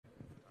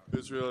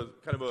Israel,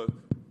 kind of a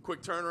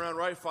quick turnaround,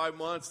 right? 5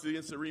 months, the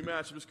instant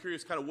rematch. I'm just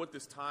curious kind of what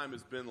this time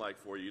has been like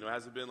for you. You know,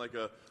 has it been like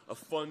a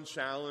fun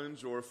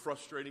challenge or a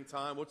frustrating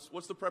time?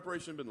 What's the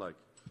preparation been like?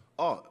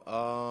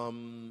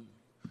 The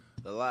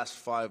last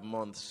 5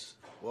 months,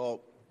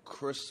 well,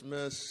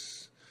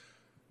 Christmas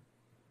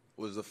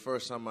was the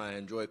first time I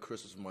enjoyed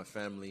Christmas with my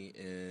family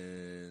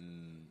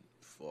in,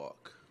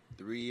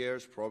 3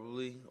 years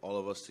probably. All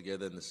of us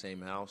together in the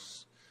same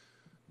house,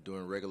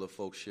 doing regular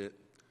folk shit.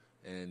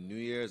 And New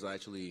Year's, I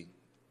actually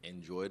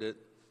enjoyed it,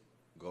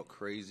 got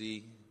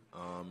crazy.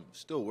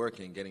 Still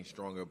working, getting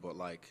stronger, but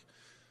like,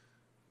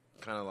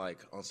 kind of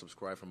like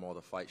unsubscribe from all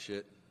the fight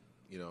shit,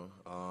 you know.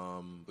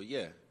 But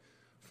yeah,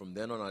 from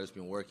then on, I just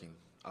been working.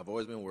 I've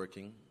always been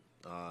working.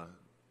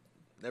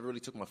 Never really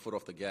took my foot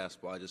off the gas,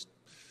 but I just,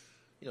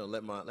 you know,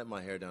 let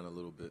my hair down a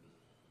little bit.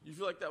 You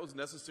feel like that was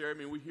necessary? I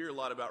mean, we hear a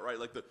lot about, right,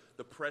 like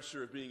the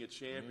pressure of being a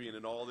champion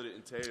and all that it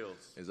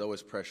entails. There's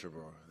always pressure,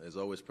 bro. There's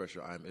always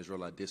pressure. I'm Israel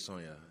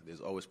Adesanya.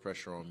 There's always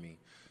pressure on me.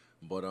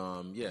 But,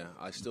 yeah,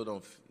 I still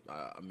don't,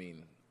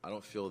 I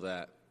don't feel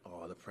that,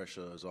 the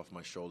pressure is off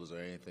my shoulders or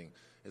anything.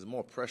 There's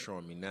more pressure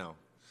on me now,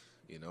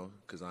 you know,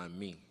 because I'm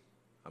me.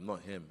 I'm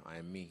not him. I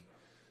am me.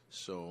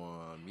 So,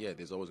 yeah,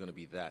 there's always going to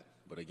be that.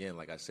 But, again,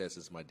 like I said,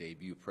 since my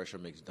debut, pressure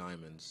makes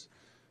diamonds,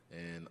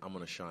 and I'm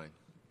going to shine.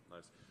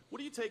 Nice. What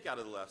do you take out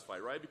of the last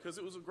fight, right? Because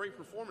it was a great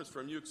performance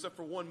from you, except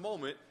for one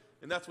moment,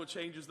 and that's what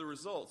changes the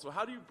result. So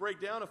how do you break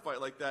down a fight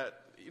like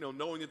that, you know,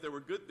 knowing that there were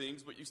good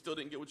things, but you still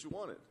didn't get what you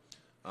wanted?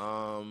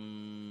 How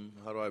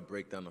do I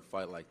break down a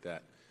fight like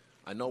that?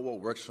 I know what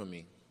works for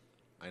me.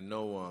 I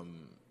know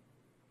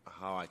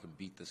how I can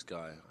beat this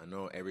guy. I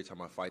know every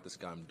time I fight this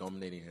guy, I'm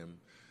dominating him,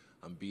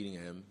 I'm beating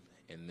him,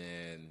 and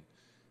then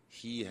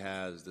he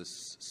has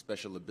this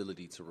special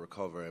ability to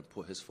recover and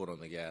put his foot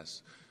on the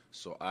gas.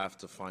 So I have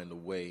to find a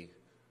way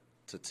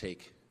to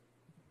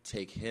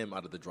take him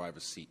out of the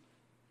driver's seat,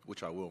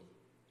 which I will.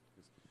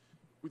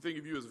 We think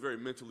of you as a very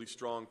mentally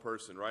strong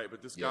person, right?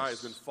 But this guy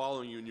has been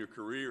following you in your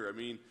career. I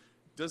mean,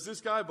 does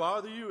this guy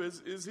bother you?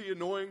 Is he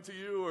annoying to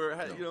you, or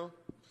no. You know?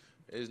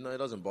 It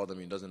doesn't bother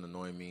me. It doesn't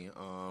annoy me.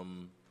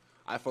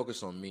 I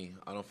focus on me.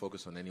 I don't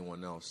focus on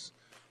anyone else.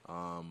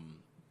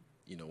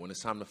 You know, when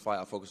it's time to fight,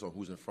 I focus on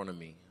who's in front of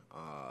me.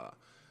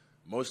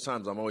 Most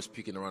times, I'm always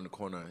peeking around the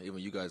corner. Even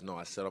you guys know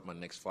I set up my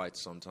next fight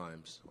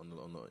sometimes on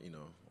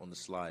the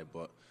slide.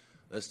 But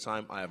this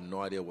time, I have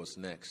no idea what's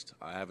next.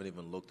 I haven't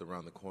even looked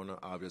around the corner.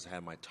 I've just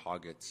had my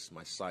targets,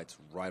 my sights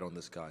right on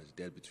this guy's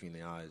dead between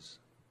the eyes.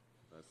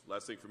 That's the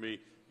last thing for me.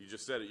 You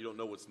just said it. You don't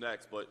know what's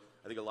next, but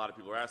I think a lot of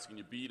people are asking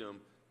you beat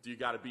him. Do you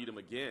got to beat him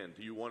again?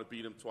 Do you want to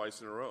beat him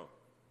twice in a row?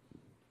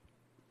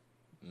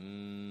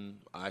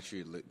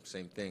 Actually,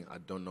 same thing. I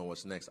don't know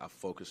what's next. I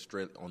focus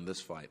straight on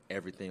this fight.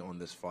 Everything on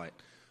this fight.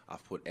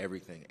 I've put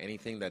everything.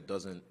 Anything that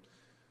doesn't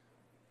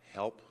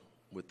help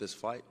with this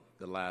fight,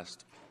 the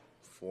last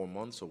 4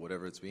 months or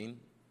whatever it's been,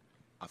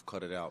 I've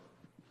cut it out.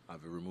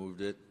 I've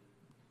removed it.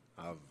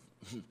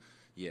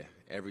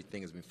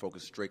 Everything has been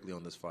focused strictly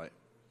on this fight.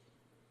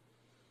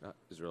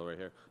 Israel right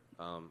here.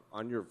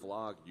 On your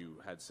vlog, you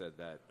had said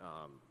that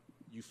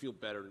you feel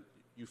better.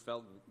 You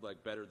felt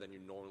like better than you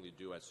normally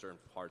do at certain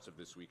parts of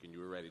this week, and you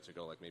were ready to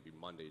go like maybe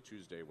Monday,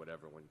 Tuesday,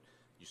 whatever, when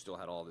you still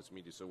had all this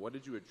media. So what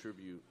did you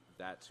attribute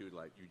that to?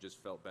 Like you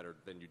just felt better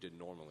than you did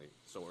normally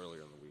so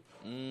earlier in the week?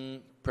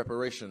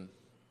 Preparation.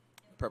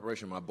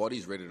 My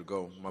body's ready to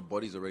go. My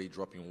body's already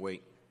dropping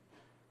weight.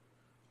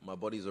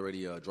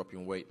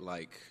 Dropping weight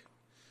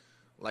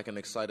like an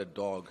excited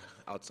dog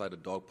outside a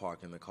dog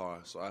park in the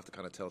car. So I have to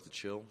kind of tell it to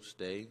chill,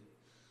 stay,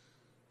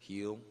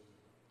 heal.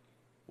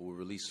 We'll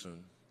release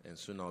soon, and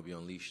soon I'll be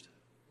unleashed.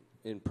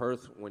 In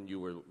Perth, when you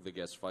were the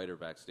guest fighter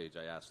backstage,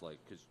 I asked, like,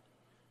 because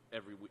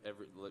every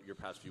your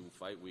past few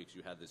fight weeks,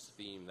 you had this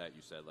theme that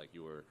you said, like,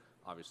 you were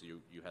obviously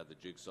you had the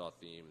Jigsaw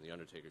theme and the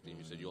Undertaker theme.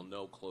 You said you'll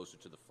know closer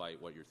to the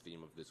fight what your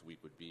theme of this week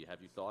would be.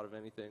 Have you thought of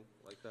anything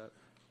like that?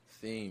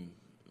 Theme.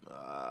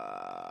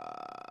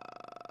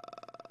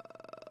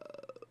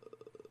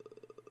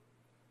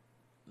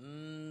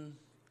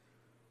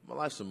 My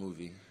life's a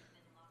movie,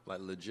 like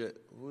legit.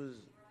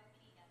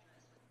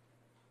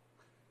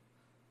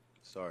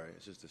 Sorry,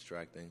 it's just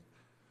distracting.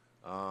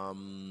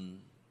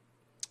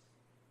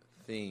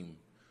 Theme.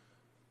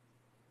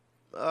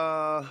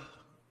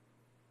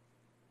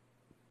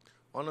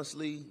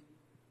 Honestly,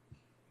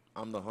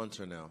 I'm the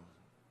hunter now.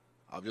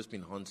 I've just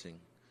been hunting,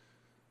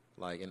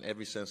 like in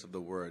every sense of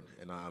the word,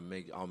 and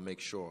I'll make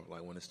sure,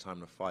 like when it's time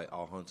to fight,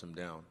 I'll hunt him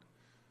down.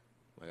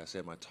 Like I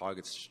said, my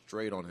target's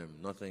straight on him,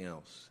 nothing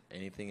else.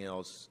 Anything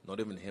else, not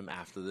even him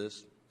after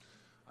this,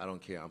 I don't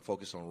care. I'm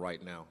focused on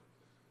right now.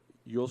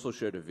 You also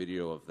shared a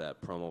video of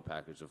that promo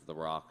package of The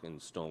Rock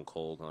and Stone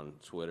Cold on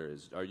Twitter.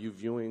 Are you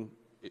viewing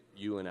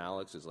you and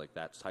Alex as like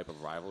that type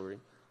of rivalry?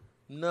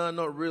 No,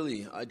 not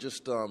really. I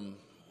just,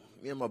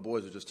 me and my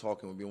boys were just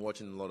talking. We've been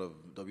watching a lot of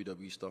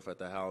WWE stuff at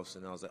the house,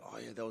 and I was like, oh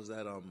yeah, that was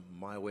that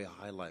My Way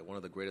highlight, one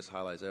of the greatest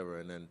highlights ever.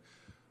 And then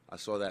I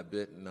saw that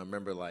bit, and I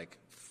remember like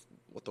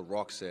what The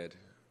Rock said,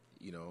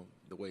 you know,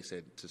 the way he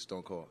said to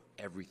Stone Cold,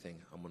 everything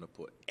I'm going to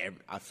put.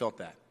 I felt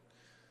that.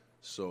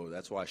 So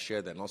that's why I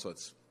shared that. And also,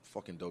 it's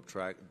fucking dope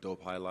track,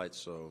 dope highlights.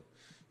 So,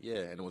 yeah,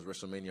 and it was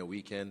WrestleMania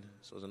weekend.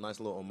 So it was a nice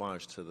little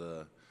homage to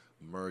the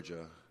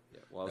merger. Yeah.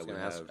 Well, I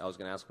was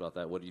gonna ask about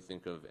that. What do you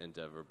think of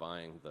Endeavor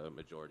buying the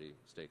majority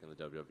stake in the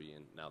WWE,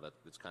 and now that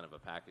it's kind of a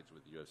package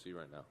with the UFC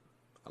right now?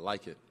 I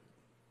like it.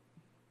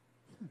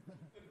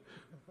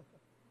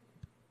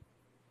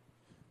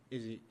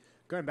 Izzy,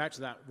 going back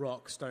to that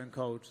Rock Stone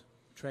Cold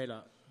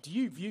trailer, do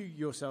you view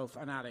yourself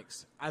and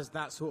Alex as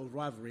that sort of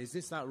rivalry? Is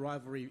this that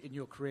rivalry in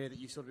your career that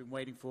you've sort of been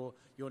waiting for,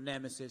 your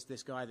nemesis,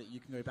 this guy that you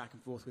can go back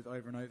and forth with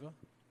over and over?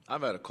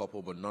 I've had a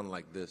couple, but none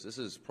like this. This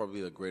is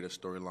probably the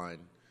greatest storyline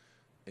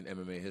in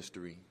MMA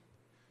history,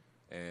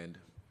 and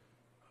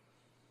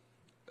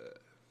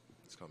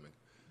it's coming.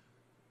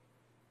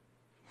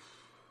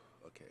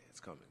 Okay, it's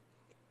coming.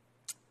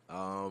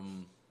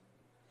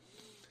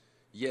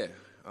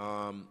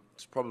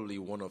 It's probably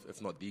one of,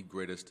 if not the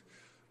greatest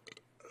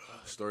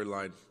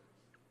storyline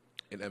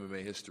in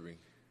MMA history.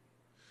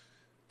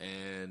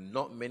 And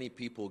not many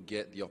people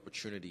get the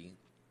opportunity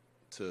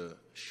to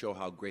show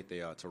how great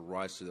they are, to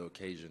rise to the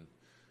occasion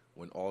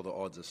when all the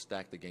odds are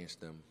stacked against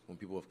them, when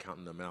people have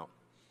counted them out.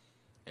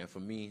 And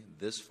for me,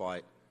 this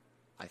fight,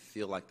 I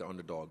feel like the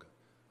underdog.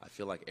 I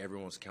feel like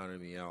everyone's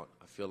counting me out.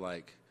 I feel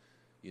like,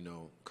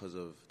 because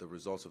of the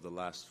results of the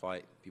last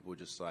fight, people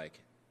just like,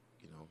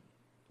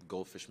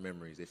 goldfish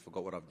memories. They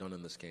forgot what I've done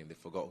in this game. They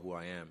forgot who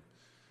I am.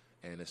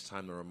 And it's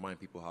time to remind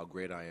people how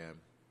great I am.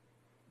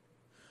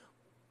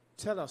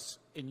 Tell us,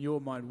 in your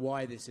mind,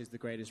 why this is the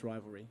greatest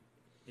rivalry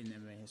in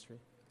MMA history.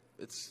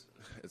 It's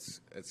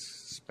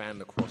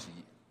spanned across.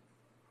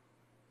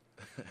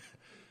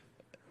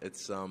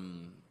 It's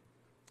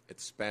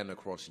spanned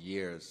across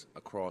years,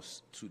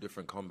 across 2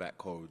 different combat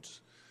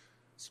codes,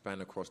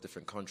 spanned across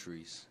different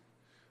countries.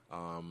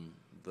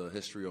 The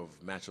history of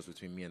matchups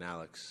between me and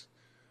Alex.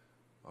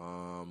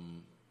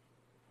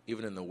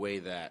 Even in the way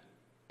that,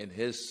 in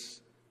his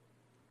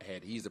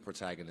head, he's the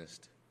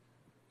protagonist,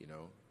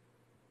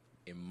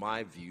 In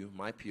my view,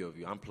 my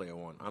POV, I'm player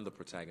one. I'm the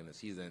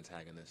protagonist. He's the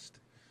antagonist.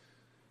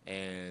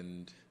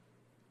 And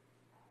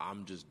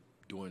I'm just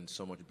doing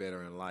so much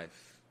better in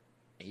life.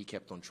 And he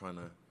kept on trying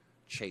to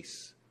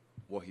chase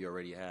what he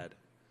already had.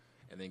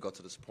 And then got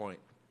to this point.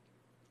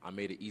 I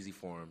made it easy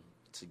for him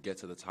to get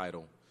to the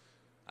title.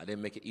 I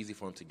didn't make it easy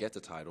for him to get the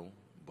title,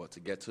 but to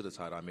get to the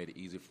title, I made it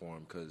easy for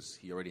him because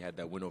he already had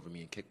that win over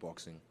me in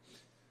kickboxing.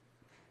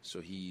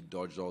 So he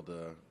dodged all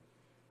the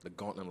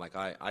gauntlet like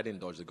I didn't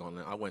dodge the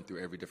gauntlet. I went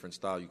through every different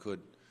style you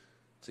could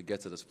to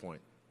get to this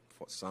point.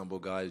 Fought sambo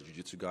guys,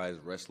 jiu-jitsu guys,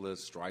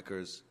 wrestlers,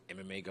 strikers,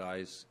 MMA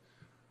guys.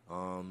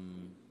 So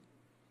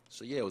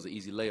yeah, it was an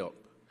easy layup.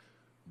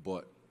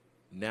 But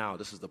now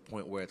this is the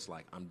point where it's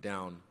like I'm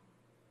down,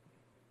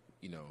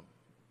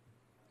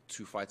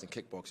 2 fights in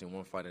kickboxing,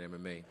 1 fight in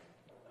MMA.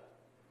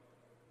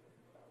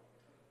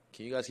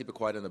 Can you guys keep it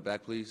quiet in the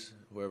back, please?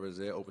 Whoever is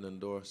there, opening the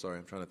door. Sorry,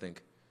 I'm trying to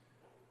think.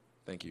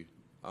 Thank you.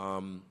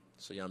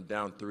 So yeah, I'm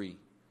down 3.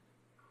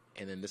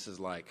 And then this is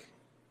like,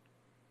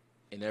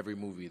 in every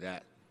movie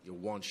that you're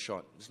one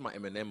shot. This is my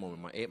Eminem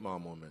moment, my 8 Mile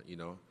moment,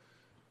 You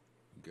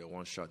get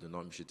one shot, do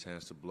not miss your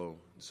chance to blow.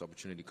 This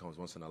opportunity comes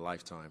once in a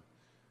lifetime.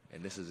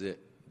 And this is it.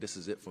 This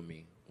is it for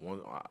me.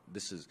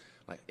 This is,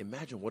 like,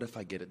 imagine what if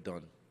I get it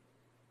done?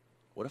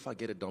 What if I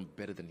get it done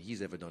better than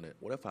he's ever done it?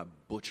 What if I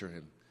butcher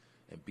him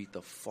and beat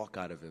the fuck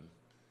out of him?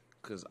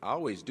 Because I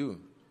always do,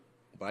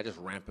 but I just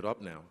ramp it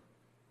up now.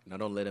 And I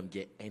don't let him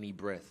get any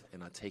breath,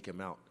 and I take him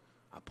out.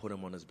 I put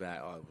him on his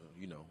back.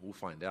 We'll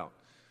find out.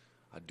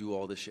 I do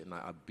all this shit, and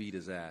I beat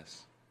his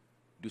ass,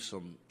 do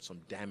some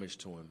damage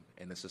to him,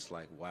 and it's just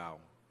like, wow,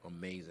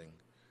 amazing.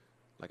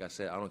 Like I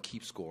said, I don't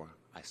keep score.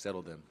 I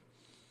settle them.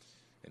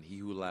 And he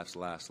who laughs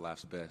last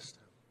laughs best.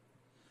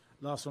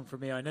 Last one from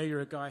me. I know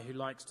you're a guy who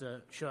likes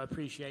to show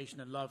appreciation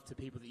and love to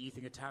people that you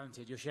think are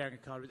talented. You're sharing a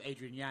card with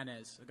Adrian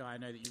Yanez, a guy I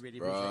know that you really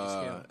appreciate his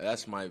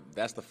skill.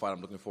 That's the fight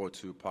I'm looking forward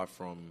to, apart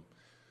from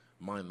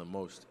mine the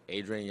most.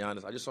 Adrian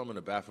Yanez, I just saw him in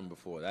the bathroom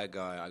before. That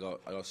guy, I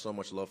got so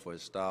much love for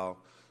his style,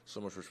 so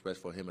much respect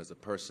for him as a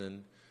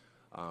person,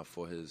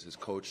 for his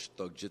coach,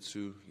 Thug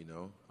Jitsu,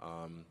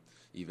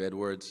 Eve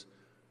Edwards.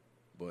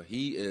 But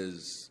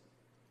he's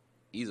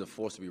a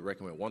force to be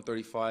reckoned with.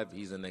 135,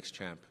 he's the next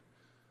champ.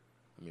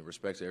 I mean,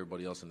 respect to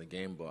everybody else in the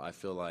game, but I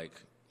feel like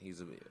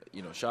he's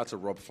shout out to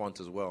Rob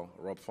Font as well.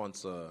 Rob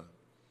Font's a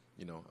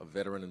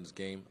veteran in this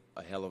game,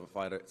 a hell of a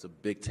fighter. It's a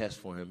big test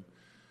for him.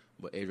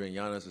 But Adrian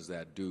Yanez is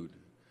that dude.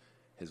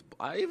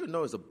 I even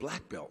know he's a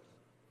black belt.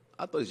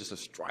 I thought he was just a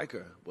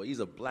striker, but he's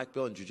a black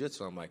belt in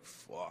jiu-jitsu. I'm like,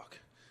 fuck.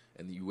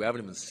 And you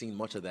haven't even seen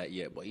much of that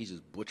yet, but he's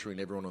just butchering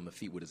everyone on the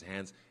feet with his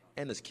hands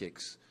and his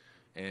kicks.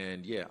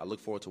 And yeah, I look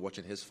forward to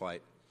watching his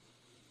fight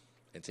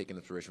and taking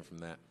inspiration from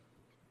that.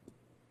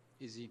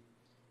 Izzy,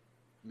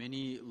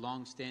 many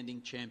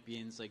long-standing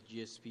champions like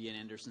GSP and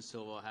Anderson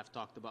Silva have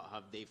talked about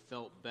how they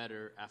felt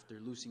better after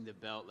losing the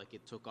belt, like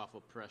it took off a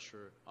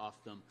pressure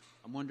off them.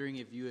 I'm wondering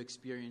if you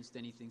experienced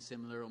anything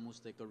similar,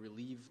 almost like a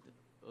relieved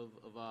of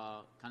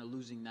kind of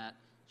losing that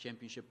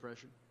championship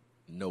pressure?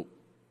 Nope.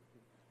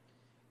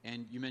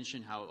 And you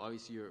mentioned how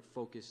obviously you're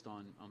focused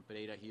on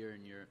Pereira here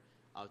and you're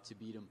out to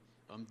beat him.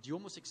 Do you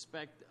almost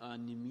expect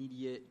an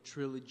immediate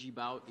trilogy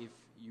bout if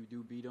you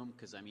do beat him?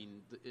 Because, I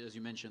mean, as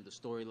you mentioned, the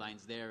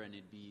storyline's there and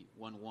it'd be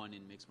 1-1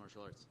 in mixed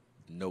martial arts.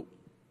 Nope.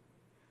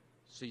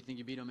 So you think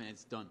you beat him and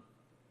it's done?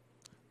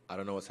 I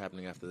don't know what's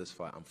happening after this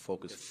fight. I'm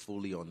focused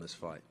fully on this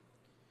fight.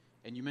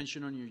 And you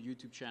mentioned on your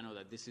YouTube channel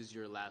that this is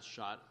your last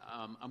shot.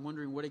 I'm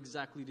wondering, what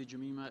exactly did you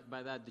mean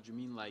by that? Did you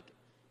mean like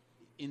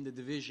in the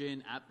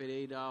division, at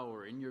Pereira,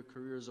 or in your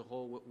career as a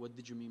whole? What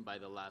did you mean by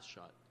the last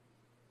shot?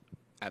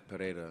 At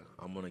Pereira,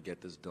 I'm going to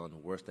get this done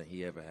worse than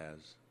he ever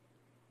has.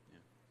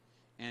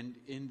 Yeah. And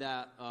in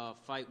that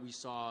fight, we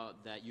saw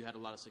that you had a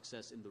lot of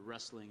success in the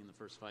wrestling in the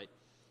first fight.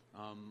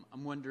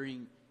 I'm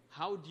wondering,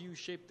 how do you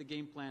shape the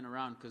game plan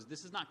around? Because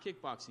this is not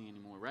kickboxing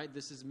anymore, right?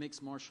 This is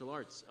mixed martial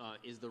arts.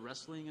 Is the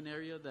wrestling an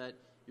area that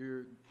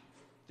you're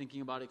thinking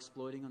about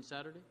exploiting on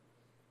Saturday?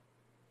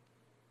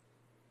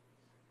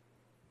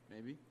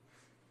 Maybe.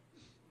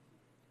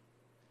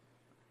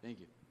 Thank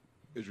you.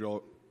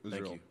 Israel.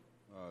 Thank you.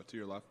 To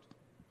your left.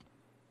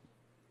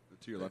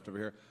 To your left over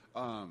here.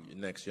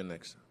 You're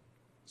next.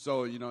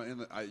 So, you know,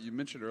 you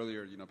mentioned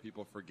earlier, you know,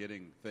 people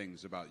forgetting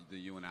things about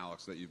you and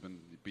Alex, that you've been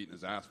beating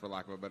his ass, for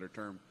lack of a better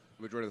term,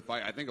 the majority of the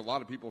fight. I think a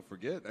lot of people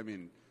forget. I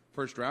mean,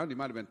 first round, you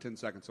might have been 10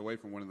 seconds away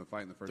from winning the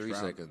fight in the first round.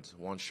 3 seconds,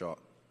 one shot.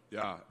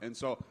 Yeah, and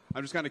so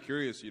I'm just kind of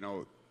curious, you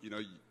know,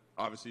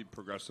 obviously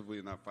progressively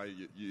in that fight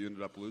you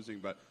ended up losing,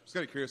 but just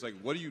kind of curious, like,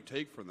 what do you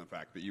take from the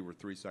fact that you were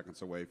 3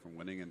 seconds away from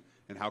winning,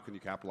 and how can you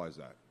capitalize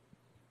that?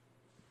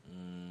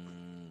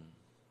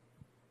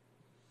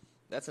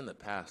 That's in the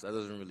past. That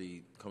doesn't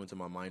really come into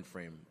my mind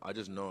frame. I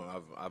just know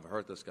I've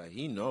heard this guy.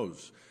 He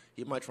knows.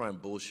 He might try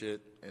and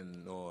bullshit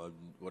and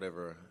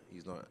whatever.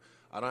 He's not.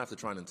 I don't have to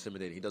try and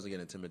intimidate him. He doesn't get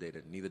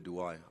intimidated. Neither do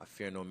I. I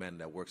fear no man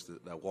that walks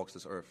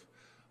this earth.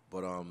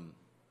 But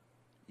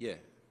yeah,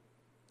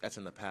 that's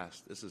in the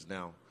past. This is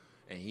now,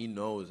 and he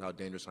knows how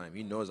dangerous I am.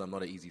 He knows I'm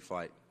not an easy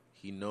fight.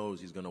 He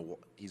knows he's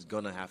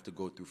gonna have to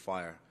go through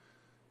fire.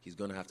 He's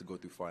gonna have to go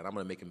through fire. And I'm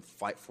gonna make him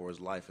fight for his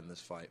life in this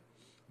fight.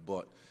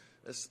 But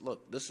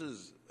this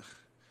is.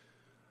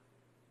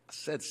 I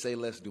said say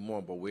less, do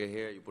more, but we're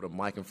here. You put a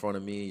mic in front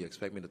of me. You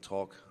expect me to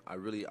talk.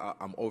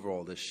 I'm over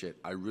all this shit.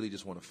 I really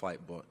just want to fight.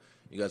 But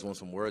you guys want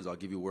some words? I'll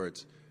give you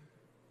words.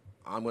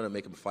 I'm gonna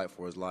make him fight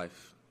for his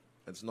life.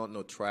 It's not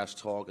no trash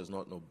talk. It's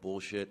not no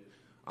bullshit.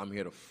 I'm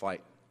here to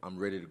fight. I'm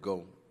ready to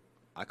go.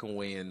 I can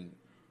weigh in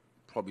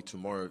probably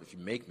tomorrow. If you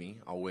make me,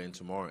 I'll weigh in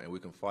tomorrow and we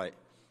can fight.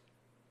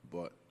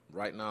 But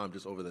right now, I'm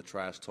just over the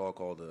trash talk,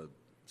 all the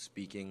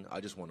speaking. I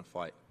just want to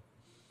fight.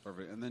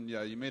 Perfect. And then,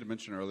 yeah, you made a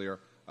mention earlier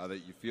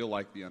that you feel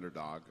like the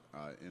underdog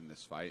in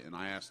this fight. And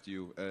I asked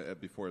you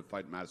before the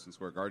fight in Madison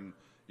Square Garden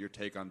your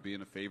take on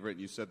being a favorite,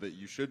 and you said that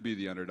you should be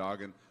the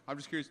underdog. And I'm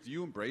just curious, do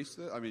you embrace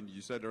it? I mean,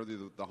 you said earlier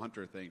the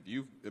Hunter thing. Do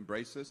you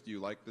embrace this? Do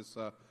you like this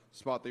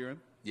spot that you're in?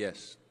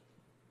 Yes.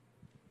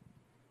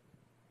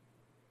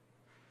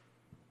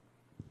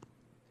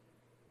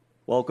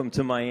 Welcome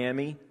to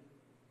Miami.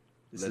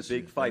 This Bless is a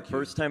big you. fight. Thank you.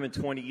 First time in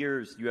 20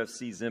 years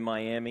UFC's in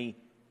Miami.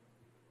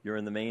 You're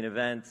in the main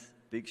event.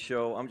 Big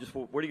show.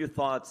 What are your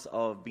thoughts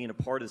of being a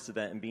part of this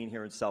event and being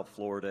here in South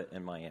Florida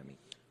and Miami?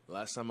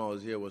 Last time I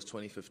was here was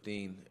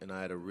 2015, and I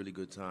had a really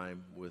good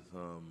time with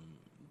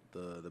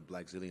the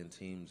Black Zillion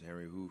teams,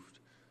 Henry Hooft.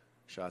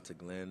 Shout out to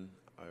Glenn.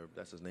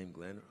 That's his name,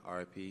 Glenn,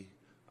 R.I.P.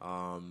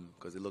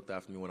 Because he looked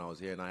after me when I was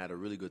here, and I had a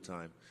really good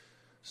time.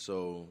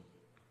 So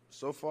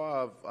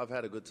far, I've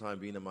had a good time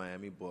being in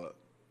Miami, but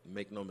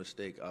make no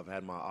mistake, I've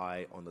had my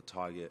eye on the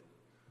target.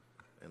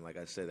 And like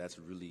I said, that's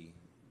really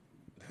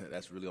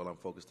all I'm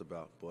focused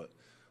about. But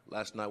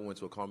last night we went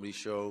to a comedy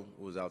show.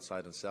 It was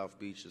outside in South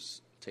Beach,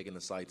 just taking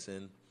the sights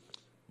in.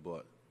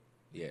 But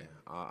yeah,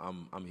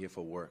 I'm here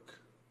for work.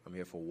 I'm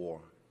here for war.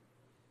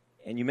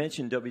 And you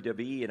mentioned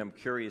WWE, and I'm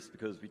curious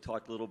because we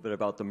talked a little bit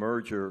about the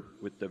merger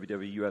with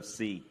WWE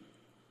UFC.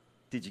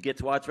 Did you get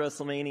to watch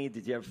WrestleMania?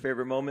 Did you have a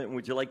favorite moment? And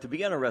would you like to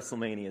be on a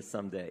WrestleMania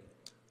someday?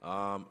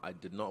 I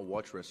did not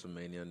watch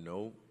WrestleMania,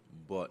 no,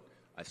 but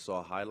I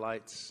saw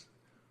highlights.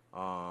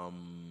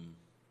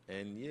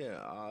 And yeah,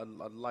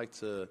 I'd like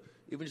to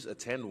even just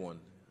attend one.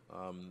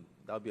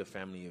 That would be a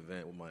family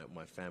event with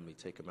my family,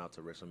 take them out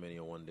to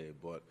WrestleMania one day.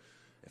 But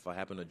if I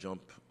happen to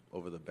jump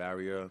over the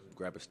barrier,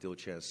 grab a steel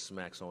chair and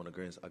smack someone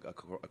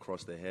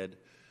across the head,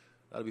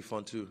 that'd be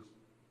fun too.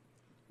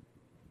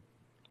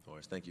 All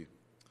right, thank you.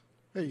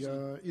 Hey,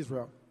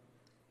 Israel.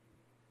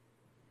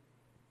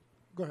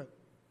 Go ahead.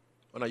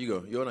 Oh no, you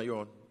go. You're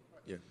on.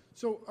 Yeah.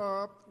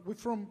 So we're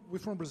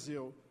from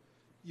Brazil.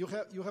 You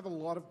have a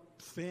lot of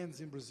fans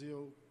in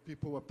Brazil.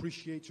 People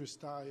appreciate your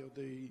style.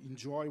 They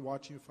enjoy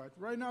watching you fight.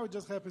 Right now, it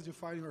just happens you're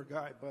fighting your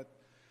guy. But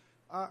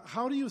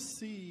how do you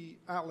see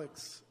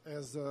Alex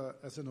as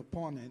an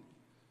opponent?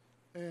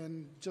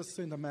 And just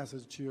send a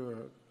message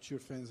to your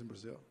fans in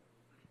Brazil.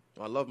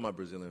 I love my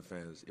Brazilian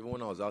fans. Even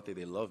when I was out there,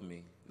 they love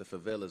me. The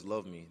favelas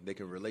love me. They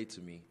can relate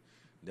to me.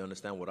 They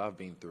understand what I've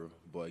been through.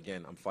 But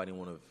again, I'm fighting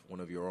one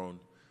of your own.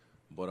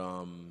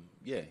 But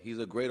yeah, he's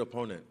a great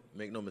opponent.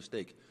 Make no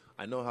mistake.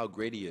 I know how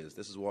great he is.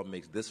 This is what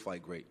makes this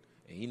fight great.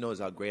 And he knows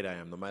how great I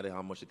am, no matter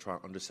how much they try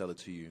to undersell it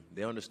to you.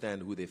 They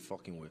understand who they're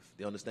fucking with.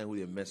 They understand who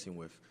they're messing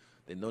with.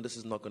 They know this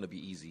is not going to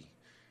be easy.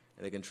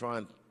 And they can try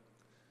and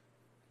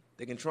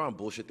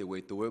bullshit their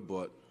way through it,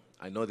 but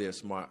I know they're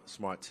a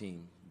smart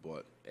team.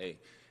 But, hey,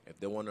 if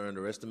they want to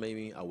underestimate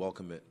me, I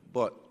welcome it.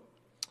 But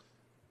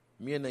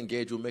me and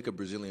Engage will make a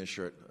Brazilian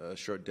shirt, a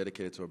shirt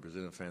dedicated to our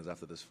Brazilian fans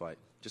after this fight,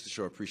 just to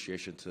show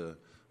appreciation to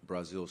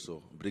Brazil.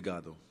 So,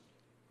 obrigado.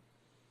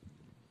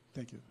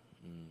 Thank you.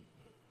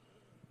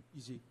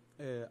 Easy.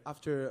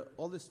 After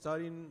all the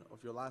studying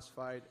of your last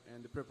fight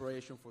and the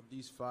preparation for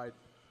this fight,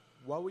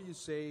 what would you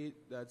say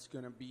that's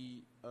going to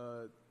be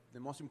the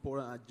most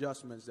important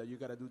adjustments that you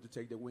got to do to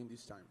take the win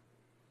this time?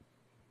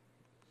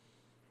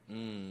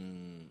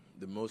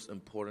 The most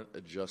important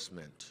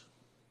adjustment.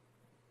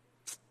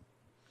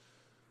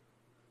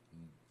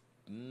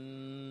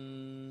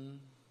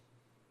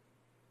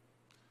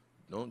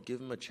 Don't give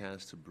him a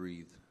chance to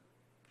breathe.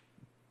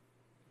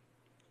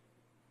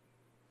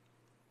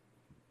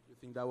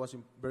 You think that was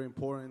very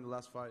important in the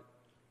last fight?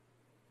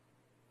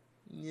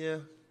 Yeah.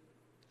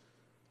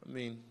 I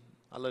mean,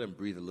 I let him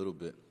breathe a little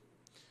bit.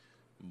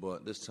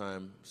 But this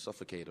time,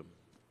 suffocate him.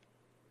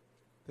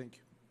 Thank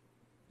you.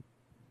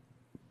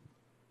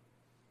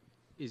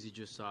 Izzy,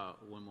 just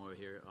one more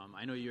here.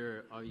 I know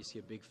you're obviously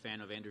a big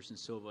fan of Anderson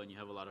Silva and you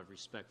have a lot of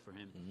respect for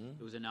him.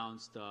 It was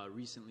announced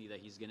recently that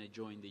he's going to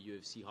join the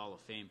UFC Hall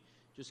of Fame.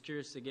 Just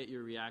curious to get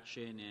your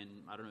reaction,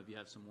 and I don't know if you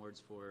have some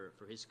words for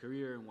his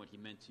career and what he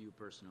meant to you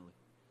personally.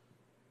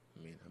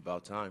 I mean,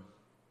 about time.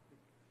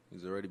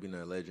 He's already been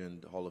a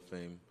legend, Hall of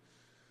Fame,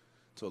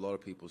 to a lot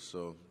of people,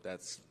 so that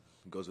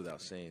goes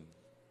without saying.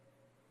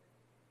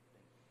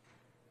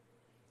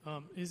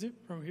 Izzy,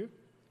 from here.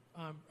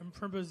 I'm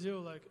from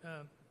Brazil,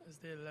 as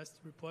the last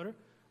reporter.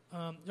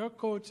 Your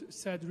coach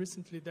said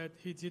recently that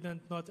he did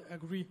not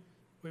agree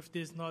with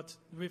this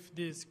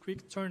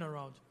quick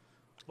turnaround.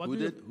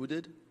 Who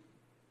did?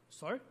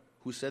 Sorry?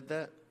 Who said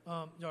that?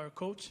 Your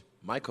coach.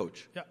 My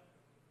coach? Yeah.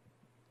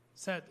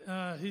 Said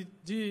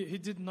he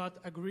did not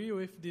agree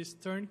with this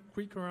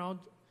quick round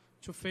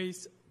to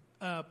face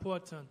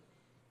Poatan.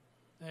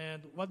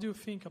 And what do you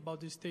think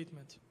about this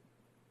statement?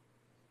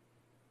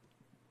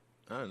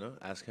 I don't know.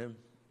 Ask him.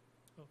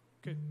 Oh,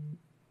 okay.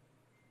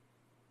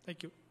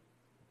 Thank you.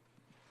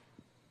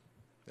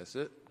 That's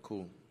it?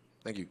 Cool.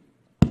 Thank you.